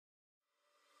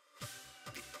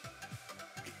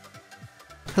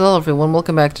Hello everyone,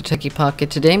 welcome back to Techie Pocket.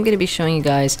 Today I'm going to be showing you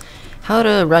guys how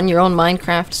to run your own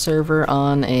Minecraft server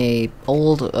on a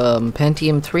old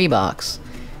Pentium 3 box.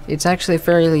 It's actually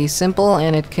fairly simple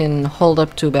and it can hold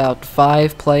up to about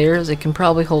 5 players. It can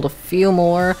probably hold a few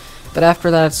more, but after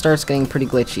that it starts getting pretty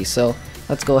glitchy. So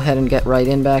let's go ahead and get right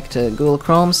in back to Google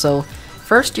Chrome. So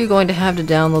first you're going to have to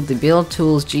download the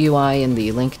BuildTools GUI in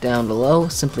the link down below.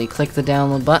 Simply click the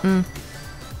download button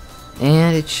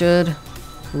and it should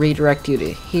redirect you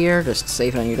to here. Just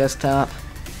save it on your desktop.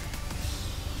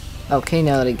 Okay,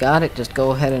 now that I got it, just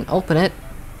go ahead and open it.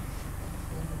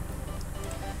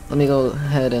 Let me go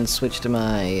ahead and switch to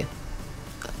my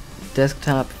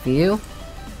desktop view.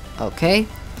 Okay,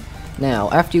 now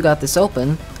after you got this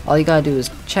open, all you gotta do is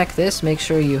check this, make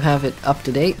sure you have it up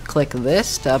to date. Click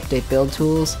this to update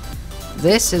BuildTools.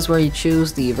 This is where you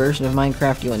choose the version of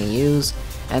Minecraft you want to use,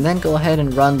 and then go ahead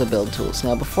and run the BuildTools.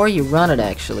 Now before you run it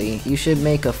actually, you should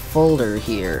make a folder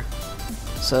here.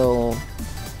 So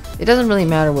it doesn't really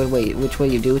matter which way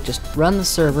you do it, just run the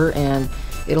server and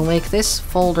it'll make this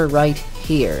folder right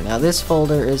here. Now this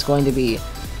folder is going to be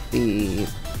the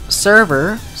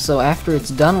server, so after it's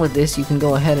done with this you can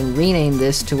go ahead and rename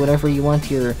this to whatever you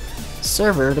want your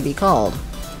server to be called.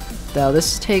 Now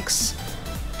this takes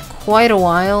quite a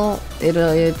while.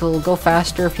 It'll go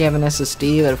faster if you have an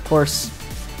SSD, but of course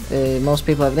most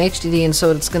people have an HDD, and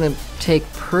so it's gonna take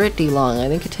pretty long. I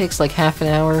think it takes like half an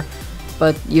hour,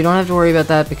 but you don't have to worry about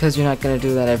that because you're not gonna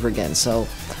do that ever again. So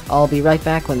I'll be right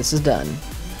back when this is done.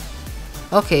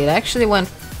 Okay, it actually went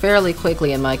fairly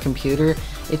quickly in my computer.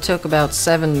 It took about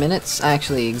 7 minutes,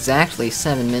 actually exactly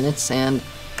 7 minutes, and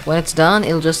when it's done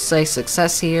it'll just say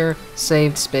success here,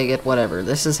 saved, Spigot, whatever.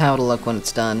 This is how it'll look when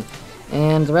it's done.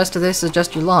 And the rest of this is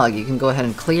just your log. You can go ahead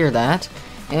and clear that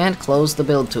and close the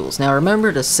BuildTools. Now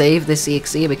remember to save this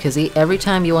exe because every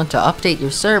time you want to update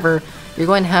your server, you're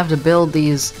going to have to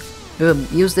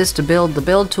use this to build the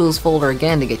BuildTools folder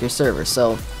again to get your server,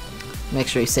 so make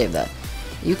sure you save that.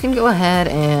 You can go ahead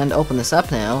and open this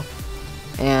up now,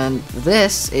 and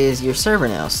this is your server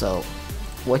now. So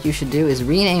what you should do is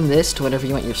rename this to whatever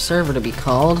you want your server to be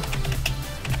called.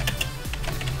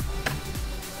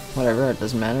 Whatever, it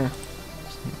doesn't matter.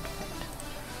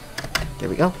 There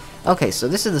we go. Okay, so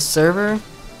this is the server.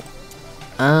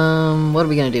 What are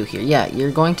we gonna do here? Yeah, you're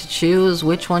going to choose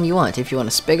which one you want. If you want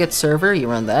a Spigot server, you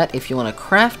run that. If you want a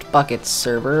Craft Bucket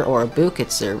server or a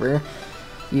Bucket server,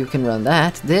 you can run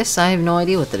that. This, I have no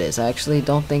idea what that is. I actually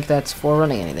don't think that's for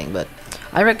running anything, but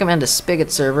I recommend a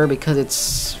Spigot server because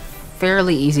it's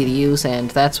fairly easy to use, and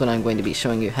that's what I'm going to be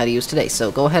showing you how to use today. So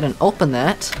go ahead and open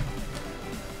that.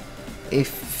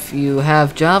 If you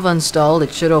have Java installed,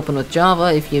 it should open with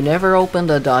Java. If you never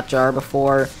opened a .jar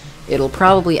before, it'll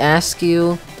probably ask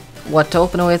you what to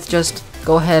open it with. Just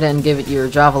go ahead and give it your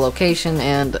Java location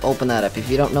and open that up. If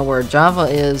you don't know where Java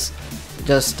is,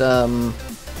 just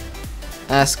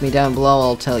ask me down below,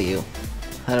 I'll tell you.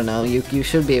 I don't know, you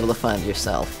should be able to find it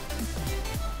yourself.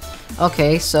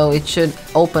 Okay, so it should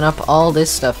open up all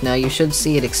this stuff now. You should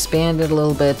see it expanded a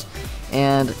little bit,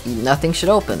 and nothing should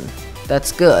open.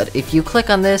 That's good. If you click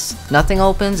on this, nothing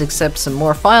opens except some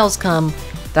more files come.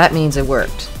 That means it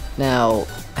worked. Now,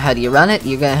 how do you run it?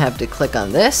 You're gonna have to click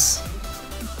on this,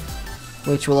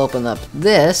 which will open up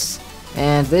this,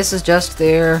 and this is just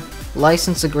their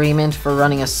license agreement for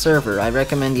running a server. I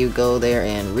recommend you go there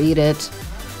and read it,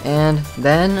 and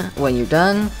then when you're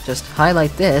done, just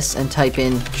highlight this and type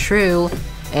in true,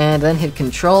 and then hit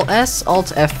Control S, Alt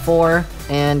F4,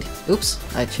 and oops,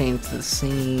 I changed the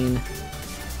scene.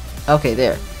 Okay,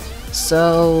 there.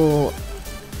 So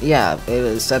yeah, it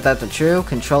was set that to true,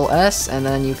 Control S, and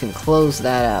then you can close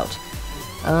that out.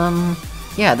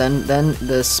 Yeah, then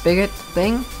the Spigot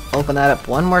thing, open that up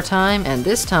one more time, and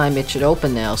this time it should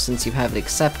open now since you have it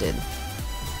accepted.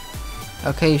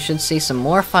 Okay, you should see some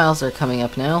more files are coming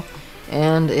up now,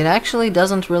 and it actually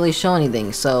doesn't really show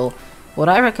anything. So what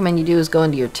I recommend you do is go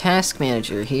into your task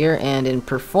manager here, and in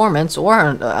performance, or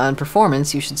on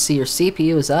performance, you should see your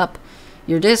CPU is up.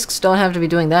 Your disks don't have to be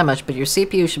doing that much, but your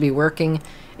CPU should be working,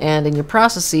 and in your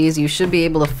processes you should be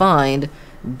able to find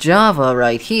Java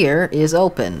right here is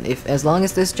open. As long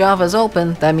as this Java is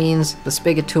open, that means the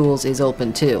Spigot Tools is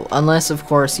open too. Unless, of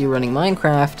course, you're running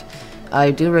Minecraft,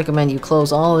 I do recommend you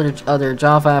close all other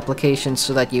Java applications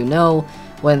so that you know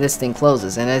when this thing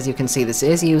closes. And as you can see, this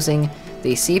is using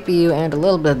the CPU and a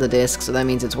little bit of the disk, so that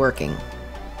means it's working.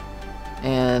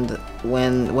 And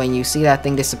when you see that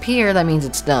thing disappear, that means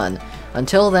it's done.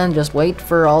 Until then, just wait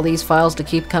for all these files to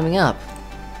keep coming up.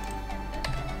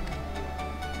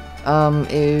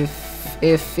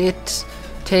 If it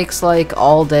takes like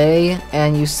all day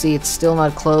and you see it's still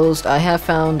not closed, I have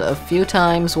found a few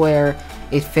times where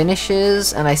it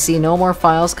finishes and I see no more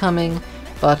files coming,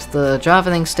 but the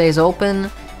Java thing stays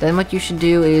open, then what you should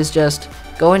do is just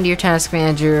go into your task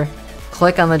manager,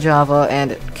 click on the Java,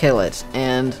 and kill it,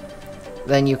 and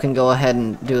then you can go ahead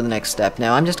and do the next step.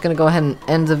 Now I'm just going to go ahead and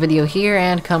end the video here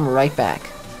and come right back.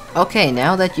 Okay,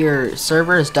 now that your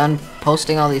server is done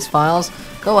posting all these files,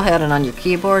 go ahead and on your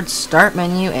keyboard, Start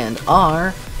menu and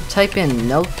R, type in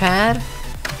Notepad,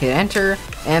 hit enter,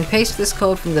 and paste this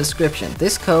code from the description.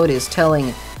 This code is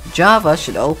telling Java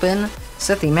should open,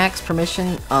 set the max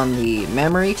permission on the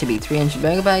memory to be 300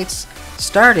 megabytes,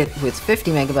 start it with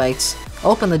 50 megabytes,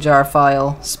 open the jar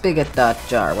file,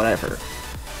 spigot.jar, whatever.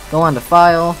 Go on to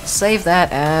File, save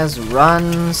that as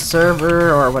run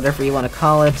server or whatever you want to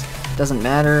call it, doesn't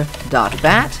matter,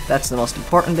 .bat, that's the most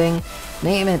important thing.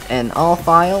 Name it an all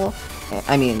file,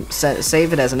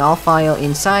 save it as an all file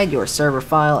inside your server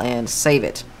file and save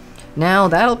it. Now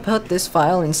that'll put this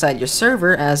file inside your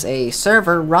server as a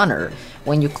server runner.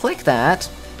 When you click that,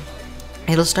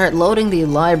 it'll start loading the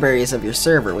libraries of your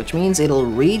server, which means it'll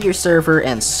read your server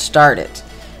and start it.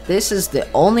 This is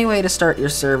the only way to start your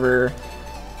server.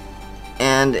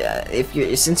 And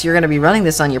since you're going to be running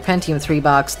this on your Pentium 3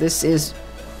 box, this is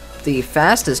the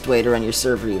fastest way to run your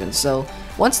server even. So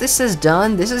once this is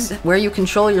done, this is where you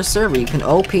control your server. You can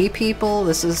OP people.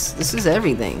 This is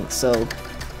everything. So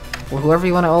whoever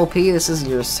you want to OP, this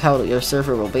is how your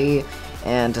server will be.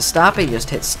 And to stop it, just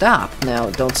hit stop.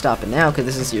 Now don't stop it now because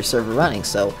this is your server running.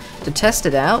 So to test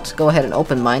it out, go ahead and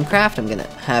open Minecraft. I'm going to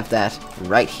have that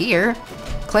right here.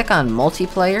 Click on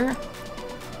multiplayer.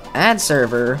 Add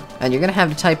server, and you're going to have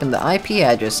to type in the IP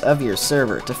address of your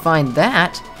server. To find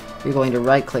that, you're going to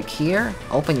right click here,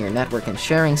 open your network and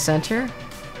sharing center,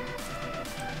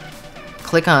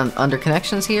 click on under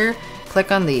connections here,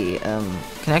 click on the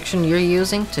connection you're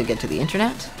using to get to the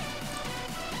internet,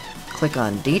 click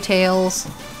on details,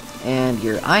 and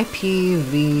your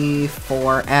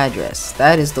IPv4 address.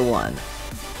 That is the one.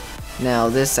 Now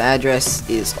this address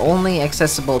is only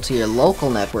accessible to your local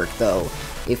network though.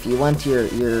 If you want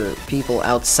your people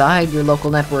outside your local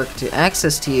network to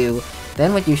access to you,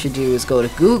 then what you should do is go to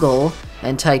Google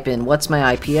and type in what's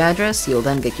my IP address. You'll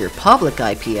then get your public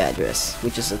IP address,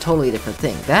 which is a totally different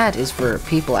thing. That is for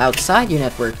people outside your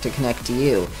network to connect to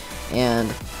you.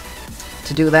 And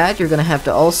to do that, you're going to have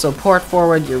to also port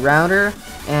forward your router,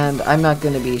 and I'm not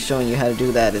going to be showing you how to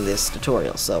do that in this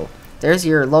tutorial. So there's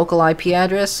your local IP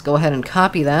address. Go ahead and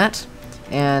copy that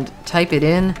and type it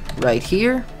in right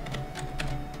here.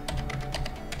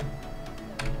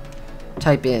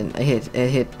 Type in,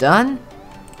 hit done,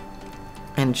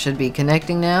 and it should be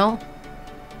connecting now.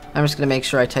 I'm just gonna make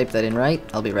sure I type that in right.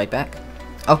 I'll be right back.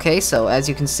 Okay, so as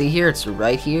you can see here, it's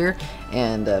right here,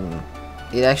 and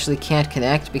it actually can't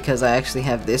connect because I actually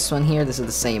have this one here. This is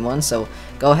the same one, so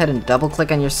go ahead and double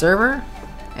click on your server,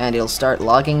 and it'll start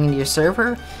logging into your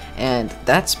server, and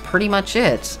that's pretty much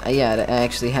it. Yeah, I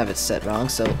actually have it set wrong,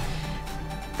 so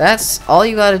that's all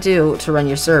you gotta do to run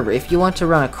your server. If you want to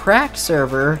run a cracked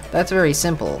server, that's very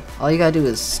simple. All you gotta do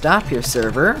is stop your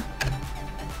server,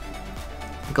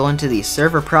 go into the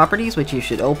server properties, which you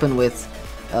should open with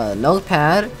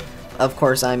Notepad. Of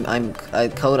course, I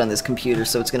code on this computer,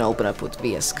 so it's gonna open up with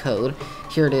VS Code.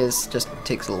 Here it is, just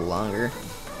takes a little longer.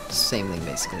 Same thing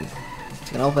basically. It's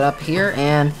gonna open up here,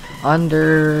 and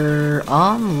under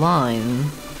online,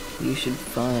 you should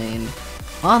find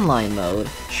online mode,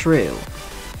 true.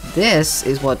 This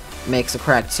is what makes a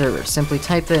cracked server. Simply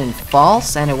type that in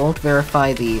false and it won't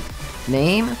verify the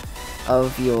name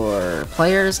of your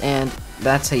players, and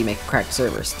that's how you make a cracked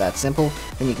server. It's that simple.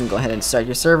 Then you can go ahead and start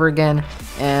your server again,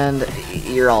 and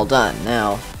you're all done.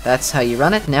 Now, that's how you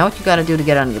run it. Now what you gotta do to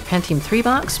get on your Pentium 3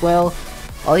 box, well,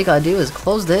 all you gotta do is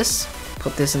close this,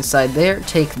 put this inside there,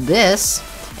 take this,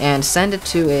 and send it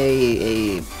to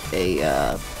a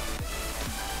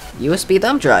USB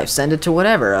thumb drive, send it to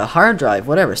whatever, a hard drive,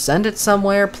 whatever, send it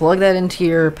somewhere, plug that into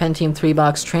your Pentium 3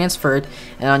 box, transfer it,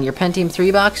 and on your Pentium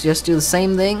 3 box, just do the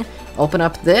same thing, open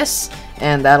up this,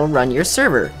 and that'll run your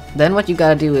server. Then what you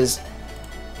gotta do is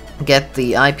get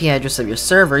the IP address of your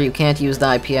server. You can't use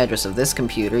the IP address of this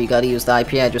computer, you gotta use the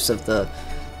IP address of the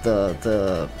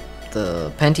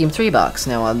Pentium 3 box.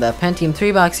 Now on the Pentium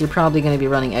 3 box, you're probably going to be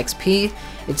running XP.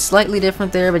 It's slightly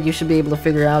different there, but you should be able to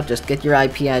figure out. Just get your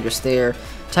IP address there,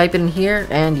 type it in here,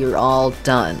 and you're all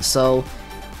done. So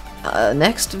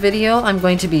next video, I'm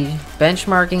going to be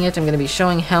benchmarking it. I'm going to be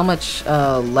showing how much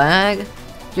lag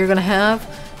you're going to have.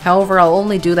 However, I'll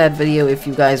only do that video if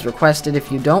you guys request it.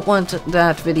 If you don't want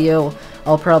that video,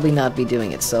 I'll probably not be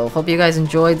doing it. So hope you guys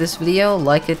enjoyed this video.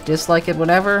 Like it, dislike it,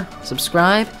 whatever.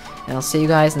 Subscribe. And I'll see you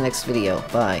guys in the next video.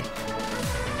 Bye.